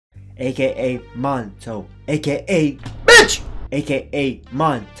aka Manto, aka bitch, aka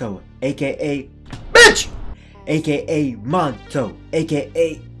Manto, aka bitch, aka Manto,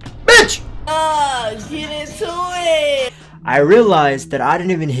 aka bitch. Get into it. I realized that I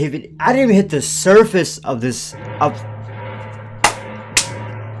didn't even hit the surface of this.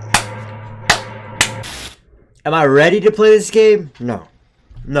 Am I ready to play this game? No.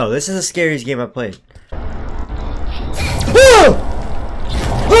 No, this is the scariest game I've played.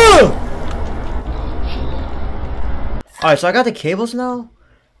 Alright, so I got the cables now.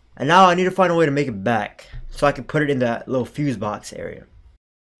 And now I need to find a way to make it back. So I can put it in that little fuse box area.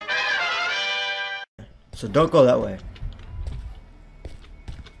 So don't go that way.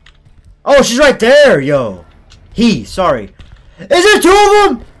 Oh, she's right there, yo. Sorry. Is there two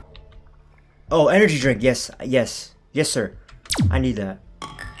of them? Oh, energy drink. Yes, yes. Yes, sir. I need that.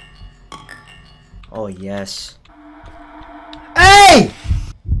 Oh, yes. Hey!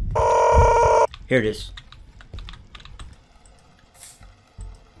 Here it is.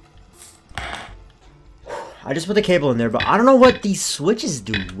 I just put the cable in there, but I don't know what these switches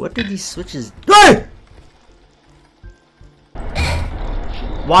do. What do these switches do? Hey!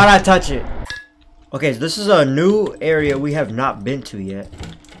 Why'd I touch it? Okay, so this is a new area we have not been to yet.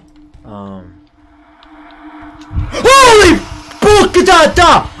 Holy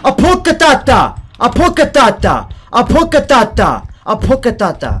Pukatata! A Pukatata! A Pukatata! A Pukatata! A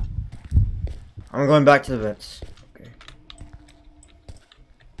Pukatata! I'm going back to the vents. Okay.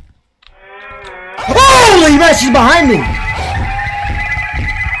 Holy man, she's behind me!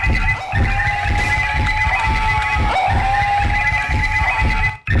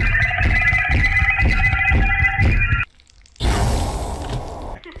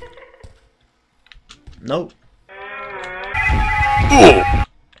 Nope.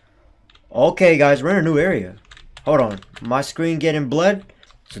 Okay, guys, we're in a new area. Hold on. My screen getting blood.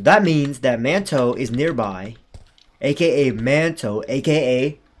 So that means that Manto is nearby. AKA Manto.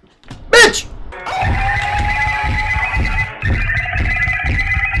 AKA bitch!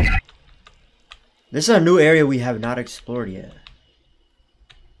 This is a new area we have not explored yet.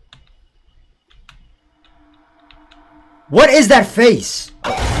 What is that face?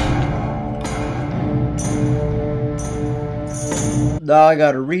 Now I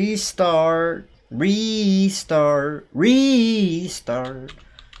gotta restart, restart, restart,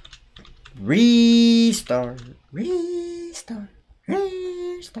 restart, restart,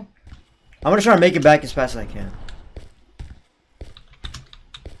 restart. I'm gonna try to make it back as fast as I can.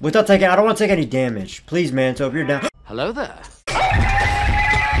 Without taking, I don't want to take any damage. Please, Manto, if you're down. Hello there.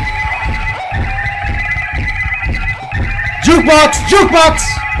 Jukebox! Jukebox!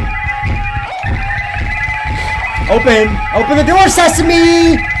 Open the door,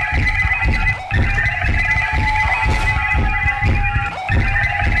 Sesame!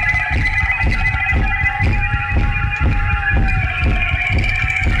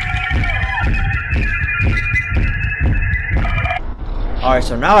 Alright,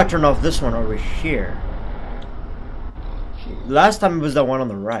 so now I turned off this one over here. Last time it was the one on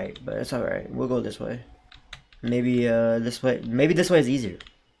the right, but it's alright. We'll go this way. Maybe this way. Maybe this way is easier.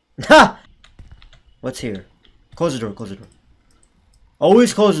 Ha! What's here? Close the door, close the door.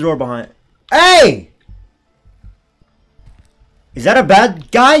 Always close the door behind. Hey! Is that a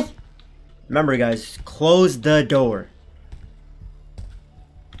bad guy? Remember, guys, close the door.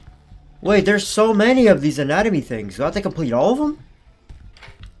 Wait, there's so many of these anatomy things. Do I have to complete all of them?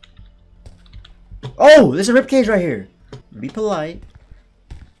 Oh, there's a ribcage right here. Be polite.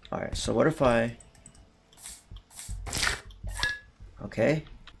 Alright, so what if I... Okay.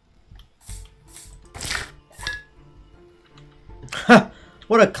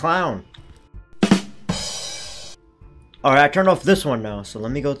 What a clown. Alright, I turned off this one now, so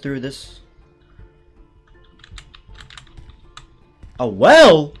let me go through this. A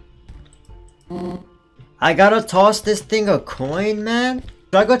well? I gotta toss this thing a coin, man?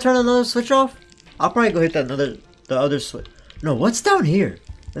 Should I go turn another switch off? I'll probably go hit the other switch. No, what's down here?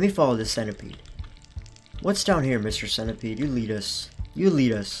 Let me follow this centipede. What's down here, Mr. Centipede? You lead us. You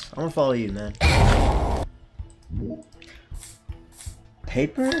lead us. I'm gonna follow you, man.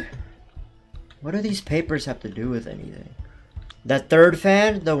 Paper? What do these papers have to do with anything? That third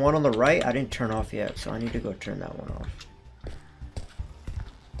fan, the one on the right, I didn't turn off yet, so I need to go turn that one off.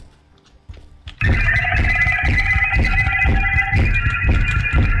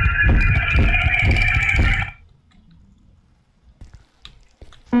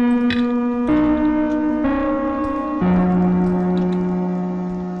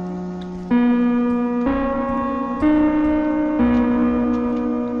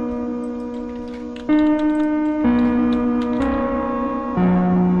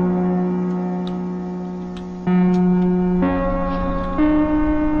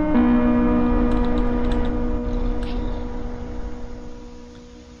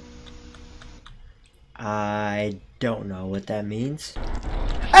 what that means.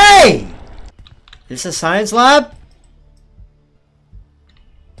 Hey! Is this a science lab?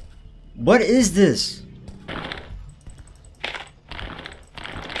 What is this?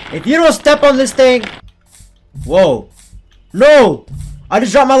 If you don't step on this thing... Whoa. No! I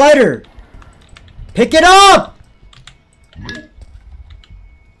just dropped my lighter! Pick it up!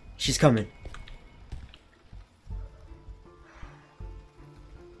 She's coming.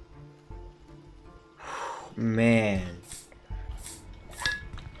 Man.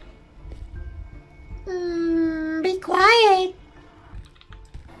 Be quiet.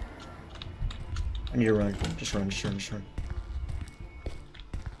 I need to run. Just run, just run, just run.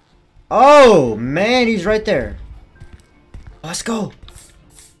 Oh, man, he's right there. Let's go.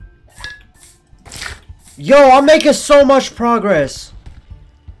 Yo, I'm making so much progress.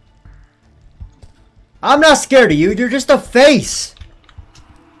 I'm not scared of you. You're just a face.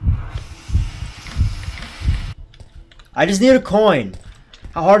 I just need a coin.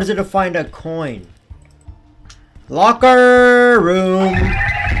 How hard is it to find a coin? Locker room.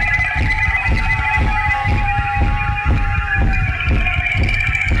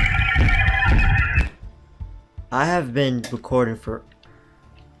 I have been recording for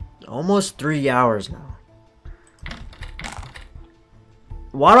almost 3 hours now.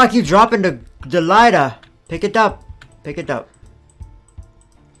 Why do I keep dropping the lighter? Pick it up. Pick it up.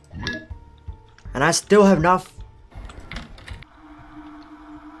 And I still have not...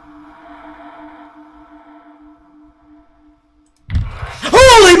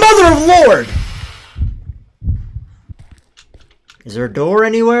 Holy Mother of Lord! Is there a door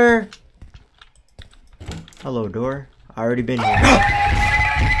anywhere? Hello, door. I already been here.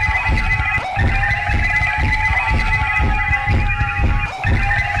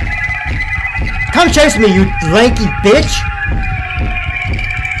 Come chase me, you lanky bitch!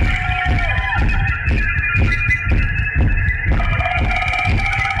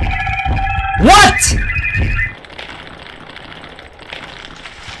 What?!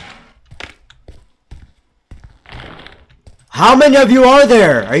 How many of you are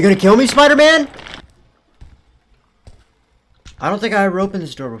there? Are you gonna kill me, Spider-Man? I don't think I ever opened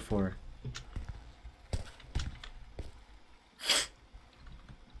this door before.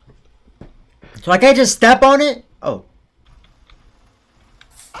 So I can't just step on it? Oh.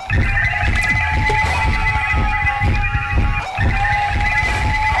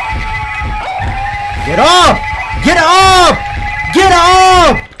 Get up! Get up! Get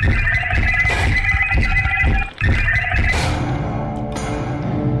up!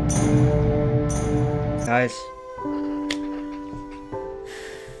 Guys.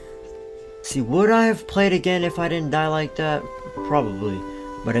 See, would I have played again if I didn't die like that? Probably.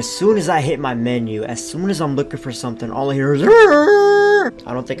 But as soon as I hit my menu, as soon as I'm looking for something, all I hear is...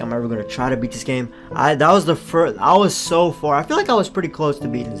 I don't think I'm ever going to try to beat this game. That was the first... I was so far. I feel like I was pretty close to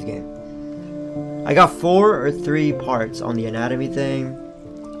beating this game. I got 4 or 3 parts on the anatomy thing.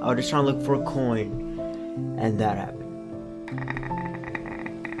 I was just trying to look for a coin. And that happened.